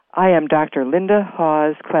I am Dr. Linda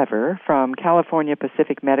Hawes-Clever from California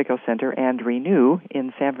Pacific Medical Center and Renew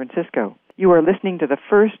in San Francisco. You are listening to the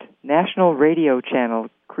first national radio channel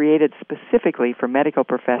created specifically for medical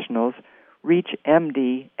professionals,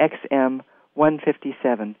 ReachMD XM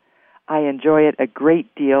 157. I enjoy it a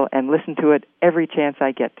great deal and listen to it every chance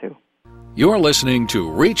I get to. You're listening to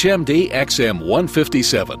ReachMD XM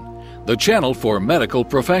 157, the channel for medical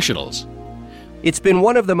professionals. It's been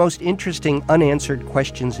one of the most interesting unanswered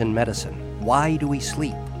questions in medicine. Why do we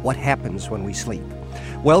sleep? What happens when we sleep?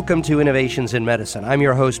 Welcome to Innovations in Medicine. I'm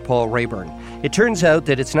your host, Paul Rayburn. It turns out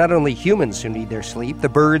that it's not only humans who need their sleep, the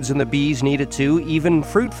birds and the bees need it too, even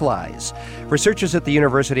fruit flies. Researchers at the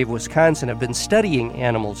University of Wisconsin have been studying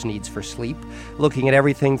animals' needs for sleep, looking at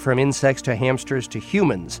everything from insects to hamsters to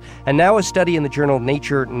humans. And now a study in the journal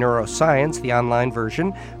Nature Neuroscience, the online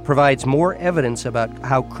version, provides more evidence about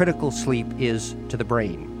how critical sleep is to the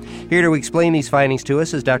brain. Here to explain these findings to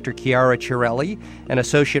us is Dr. Chiara Chiarelli, an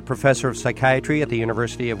associate professor of psychiatry at the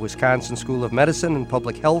University of Wisconsin School of Medicine and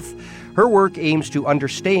Public Health. Her work aims to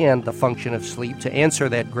understand the function of sleep, to answer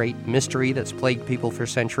that great mystery that's plagued people for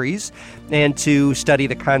centuries, and to study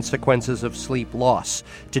the consequences of sleep loss.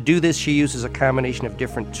 To do this, she uses a combination of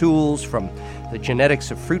different tools, from the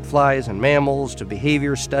genetics of fruit flies and mammals to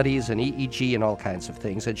behavior studies and EEG and all kinds of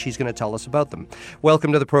things, and she's going to tell us about them.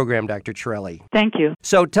 Welcome to the program, Dr. Chiarelli. Thank you.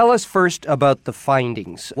 So tell us first about the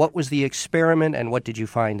findings. What was the experiment and what did you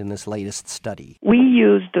find in this latest study? We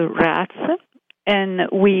used rats and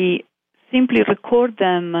we simply record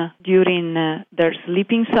them during their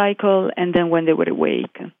sleeping cycle and then when they were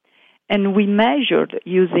awake. And we measured,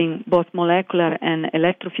 using both molecular and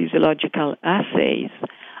electrophysiological assays,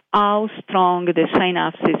 how strong the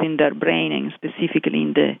synapses in their brain, and specifically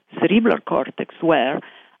in the cerebral cortex, were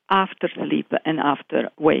after sleep and after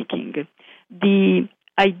waking. The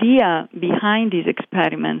idea behind these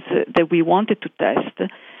experiments that we wanted to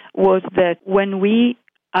test was that when we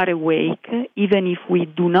are awake, even if we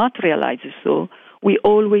do not realize it so, we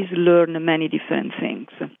always learn many different things.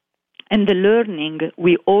 And the learning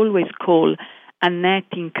we always call a net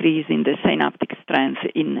increase in the synaptic strength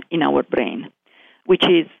in our brain, which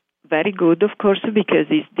is very good, of course, because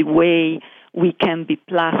it's the way we can be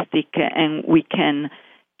plastic and we can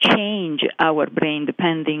change our brain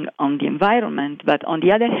depending on the environment. But on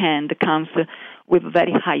the other hand, it comes with a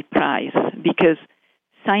very high price because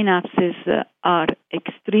synapses are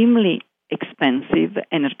extremely expensive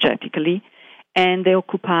energetically, and they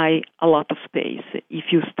occupy a lot of space. If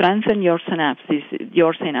you strengthen your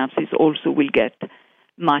synapses also will get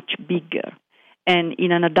much bigger. And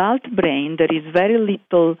in an adult brain, there is very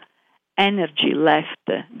little energy left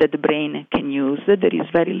that the brain can use. There is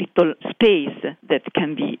very little space that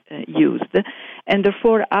can be used. And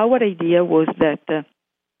therefore, our idea was that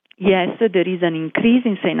yes, there is an increase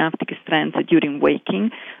in synaptic strength during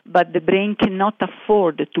waking, but the brain cannot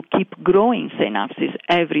afford to keep growing synapses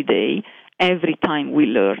every day, every time we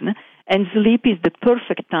learn, and sleep is the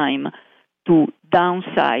perfect time to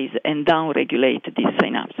downsize and downregulate these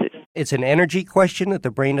synapses. It's an energy question, that the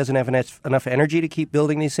brain doesn't have enough energy to keep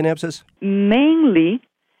building these synapses? Mainly,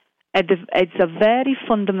 it's a very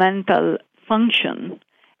fundamental function,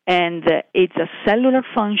 and it's a cellular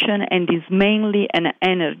function and is mainly an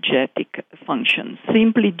energetic function,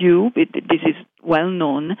 simply due, this is well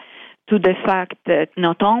known, to the fact that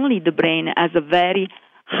not only the brain has a very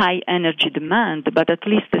high energy demand, but at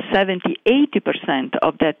least 70-80%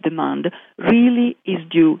 of that demand really is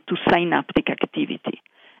due to synaptic activity.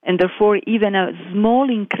 And therefore, even a small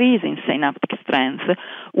increase in synaptic strength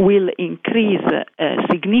will increase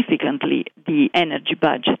significantly the energy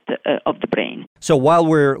budget of the brain. So while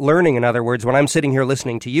we're learning, in other words, when I'm sitting here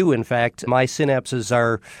listening to you, in fact, my synapses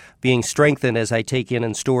are being strengthened as I take in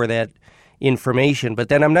and store that information. But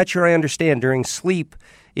then I'm not sure I understand. During sleep,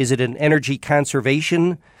 is it an energy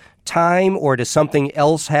conservation time, or does something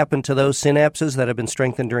else happen to those synapses that have been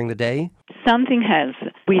strengthened during the day? Something else,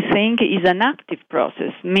 we think, is an active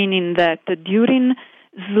process, meaning that during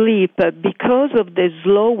sleep, because of the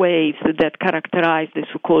slow waves that characterize the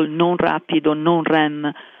so-called non-rapid or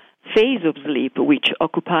non-REM phase of sleep, which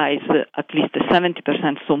occupies at least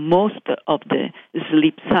 70%, so most of the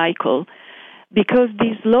sleep cycle, because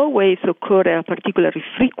these low waves occur at a particular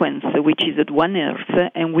frequency, which is at 1 Hz,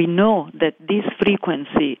 and we know that this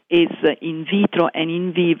frequency is in vitro and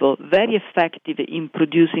in vivo very effective in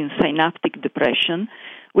producing synaptic depression,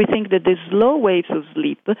 we think that the slow waves of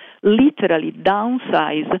sleep literally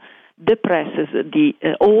downsize, depresses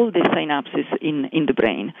all the synapses in the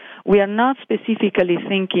brain. We are not specifically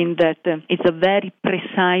thinking that it's a very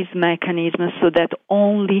precise mechanism so that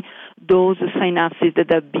only those synapses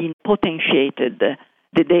that have been potentiated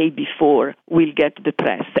the day before will get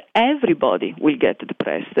depressed. Everybody will get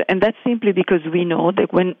depressed. And that's simply because we know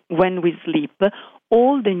that when we sleep,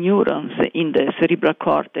 all the neurons in the cerebral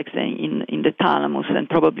cortex and in the thalamus and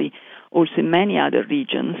probably also in many other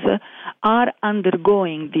regions are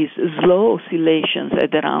undergoing these slow oscillations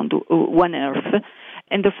at around 1 Hz.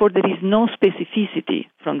 And therefore, there is no specificity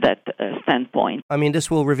from that standpoint. I mean,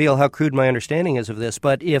 this will reveal how crude my understanding is of this,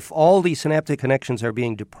 but if all these synaptic connections are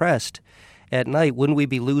being depressed at night, wouldn't we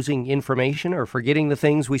be losing information or forgetting the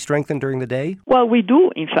things we strengthened during the day? Well, we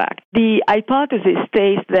do, in fact. The hypothesis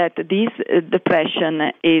states that this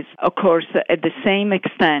depression occurs at the same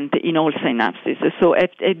extent in all synapses. So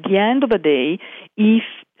at the end of the day, if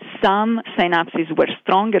some synapses were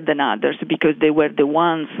stronger than others because they were the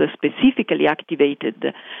ones specifically activated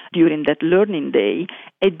during that learning day,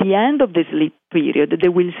 at the end of the sleep period, they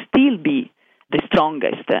will still be the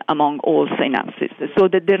strongest among all synapses. So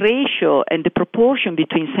that the ratio and the proportion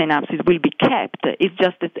between synapses will be kept. It's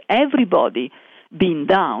just that everybody being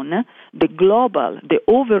down, the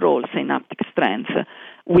overall synaptic strength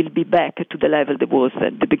will be back to the level that was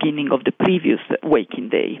at the beginning of the previous waking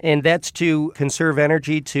day. And that's to conserve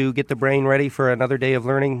energy to get the brain ready for another day of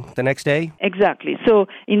learning the next day? Exactly. So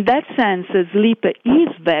in that sense, sleep is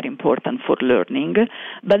very important for learning,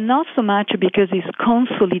 but not so much because it's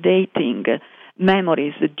consolidating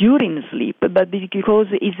memories during sleep, but because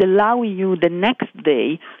it's allowing you the next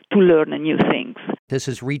day to learn new things. This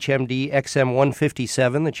is ReachMD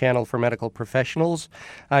XM157, the channel for medical professionals.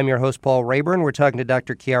 I'm your host, Paul Rayburn. We're talking to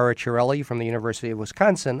Dr. Chiara Chiarelli from the University of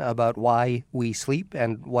Wisconsin about why we sleep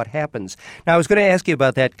and what happens. Now, I was going to ask you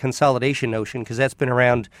about that consolidation notion, because that's been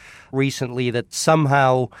around recently, that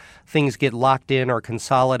somehow things get locked in or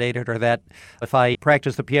consolidated, or that if I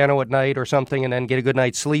practice the piano at night or something and then get a good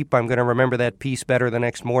night's sleep, I'm going to remember that piece better the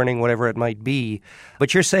next morning, whatever it might be.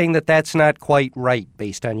 But you're saying that that's not quite right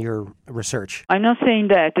based on your research. I'm not saying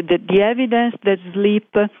that. The evidence that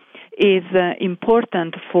sleep is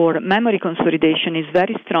important for memory consolidation is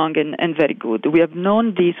very strong and very good. We have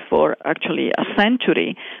known this for actually a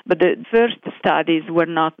century, but the first studies were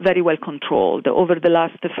not very well controlled. Over the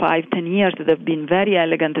last 5-10 years, there have been very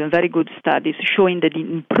elegant and very good studies showing that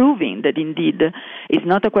improving, that indeed is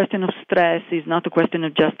not a question of stress, is not a question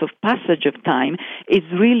of just of passage of time, it's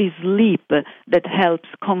really sleep that helps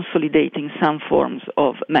consolidating some forms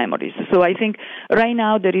of memories. So I think right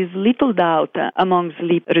now there is little doubt among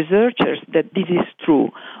sleep researchers that this is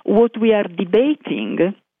true. What we are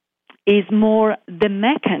debating is more the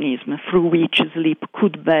mechanism through which sleep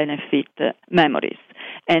could benefit memories.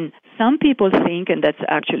 And some people think, and that's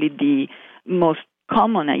actually the most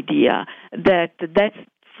common idea, that that's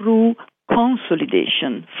through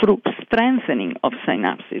consolidation, through strengthening of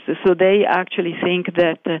synapses. So they actually think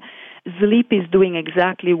that sleep is doing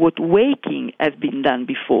exactly what waking has been done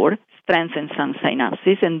before, strengthen some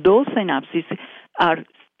synapses, and those synapses are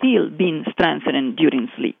still being strengthened during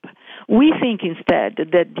sleep. We think instead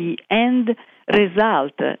that the end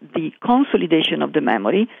result, the consolidation of the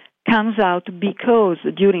memory, comes out because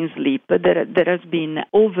during sleep there has been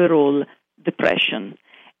overall depression.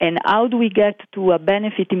 And how do we get to a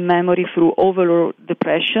benefit in memory through overall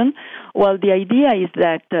depression? Well, the idea is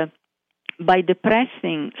that by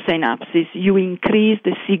depressing synapses, you increase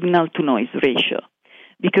the signal-to-noise ratio.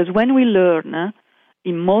 Because when we learn,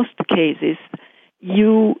 in most cases,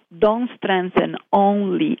 you don't strengthen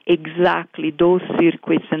only exactly those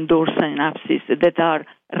circuits and those synapses that are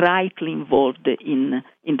rightly involved in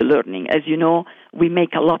the learning. As you know, we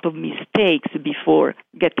make a lot of mistakes before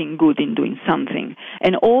getting good in doing something.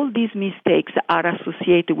 And all these mistakes are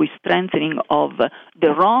associated with strengthening of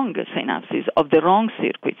the wrong synapses, of the wrong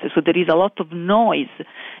circuits. So there is a lot of noise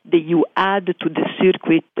that you add to the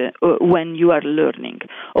circuit when you are learning.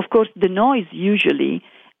 Of course, the noise usually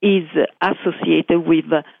is associated with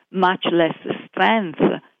much less strength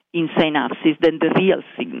in synapses than the real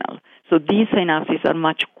signal. So these synapses are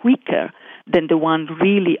much quicker than the one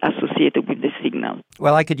really associated with the signal.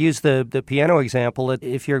 Well, I could use the piano example.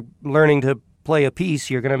 If you're learning to play a piece,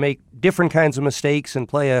 you're going to make different kinds of mistakes and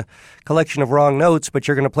play a collection of wrong notes, but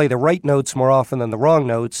you're going to play the right notes more often than the wrong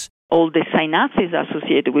notes. All the synapses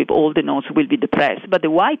associated with all the notes will be depressed, but the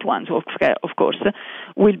white ones, of course,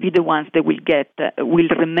 will be the ones that will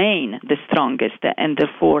remain the strongest, and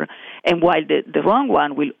therefore, and while the wrong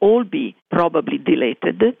one will all be probably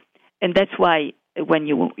deleted, and that's why when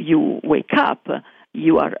you wake up,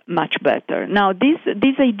 you are much better. Now,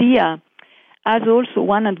 this idea has also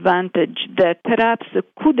one advantage that perhaps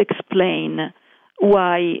could explain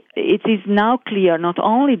why it is now clear not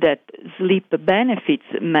only that sleep benefits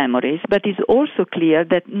memories, but it's also clear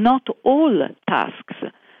that not all tasks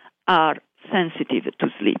are sensitive to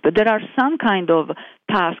sleep. There are some kind of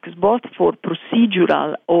tasks, both for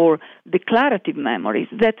procedural or declarative memories,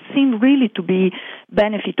 that seem really to be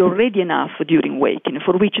benefit already enough during waking,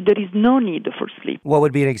 for which there is no need for sleep. What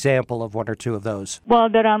would be an example of one or two of those? Well,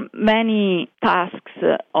 there are many tasks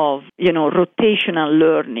of, rotational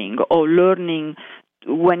learning or learning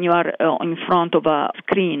when you are in front of a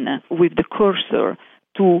screen with the cursor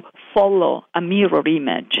to follow a mirror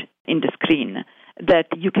image in the screen, that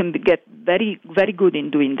you can get very, very good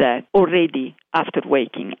in doing that already after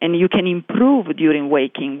waking. And you can improve during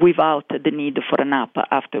waking without the need for a nap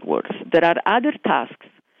afterwards. There are other tasks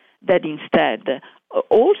that instead,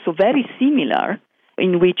 also very similar,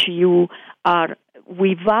 in which you are,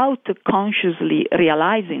 without consciously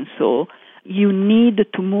realizing so, you need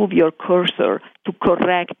to move your cursor to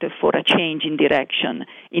correct for a change in direction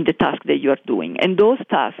in the task that you are doing. And those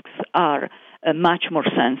tasks are much more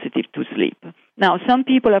sensitive to sleep. Now, some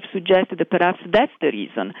people have suggested that perhaps that's the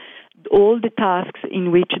reason. All the tasks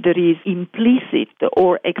in which there is implicit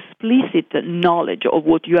or explicit knowledge of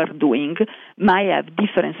what you are doing might have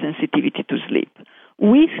different sensitivity to sleep.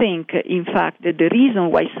 We think, in fact, that the reason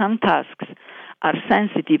why some tasks are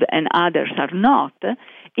sensitive and others are not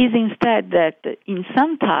is instead that in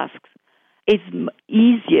some tasks it's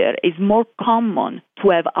easier, it's more common to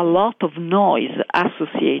have a lot of noise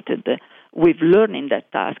associated with learning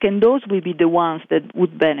that task, and those will be the ones that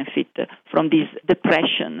would benefit from this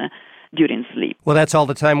depression during sleep. Well, that's all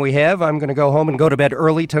the time we have. I'm going to go home and go to bed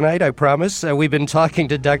early tonight, I promise. We've been talking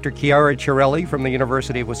to Dr. Chiara Chiarelli from the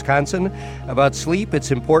University of Wisconsin about sleep.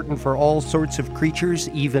 It's important for all sorts of creatures,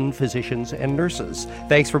 even physicians and nurses.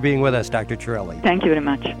 Thanks for being with us, Dr. Chiarelli. Thank you very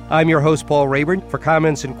much. I'm your host, Paul Rayburn. For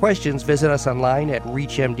comments and questions, visit us online at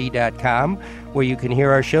reachmd.com, where you can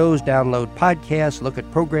hear our shows, download podcasts, look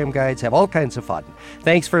at program guides, have all kinds of fun.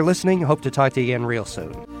 Thanks for listening. Hope to talk to you again real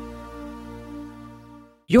soon.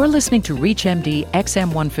 You're listening to ReachMD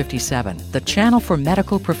XM157, the channel for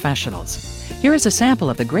medical professionals. Here is a sample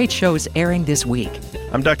of the great shows airing this week.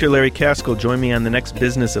 I'm Dr. Larry Kaskel. Join me on the next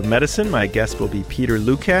Business of Medicine. My guest will be Peter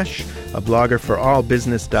Lukash, a blogger for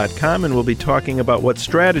allbusiness.com, and we'll be talking about what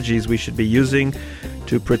strategies we should be using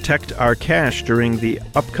to protect our cash during the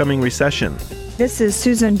upcoming recession. This is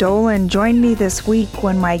Susan Dolan. Join me this week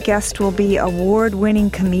when my guest will be award-winning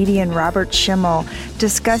comedian Robert Schimmel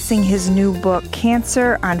discussing his new book,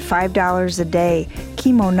 Cancer on $5 a Day,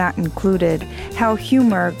 Chemo Not Included, How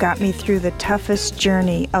Humor Got Me Through the Toughest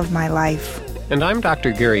Journey of My Life. And I'm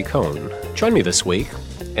Dr. Gary Cohn. Join me this week,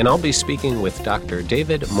 and I'll be speaking with Dr.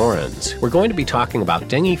 David Morans. We're going to be talking about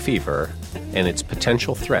dengue fever and its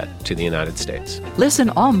potential threat to the United States. Listen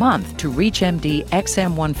all month to ReachMD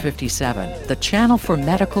XM157, the channel for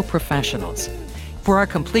medical professionals. For our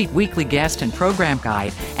complete weekly guest and program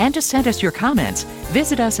guide, and to send us your comments,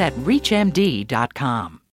 visit us at reachmd.com.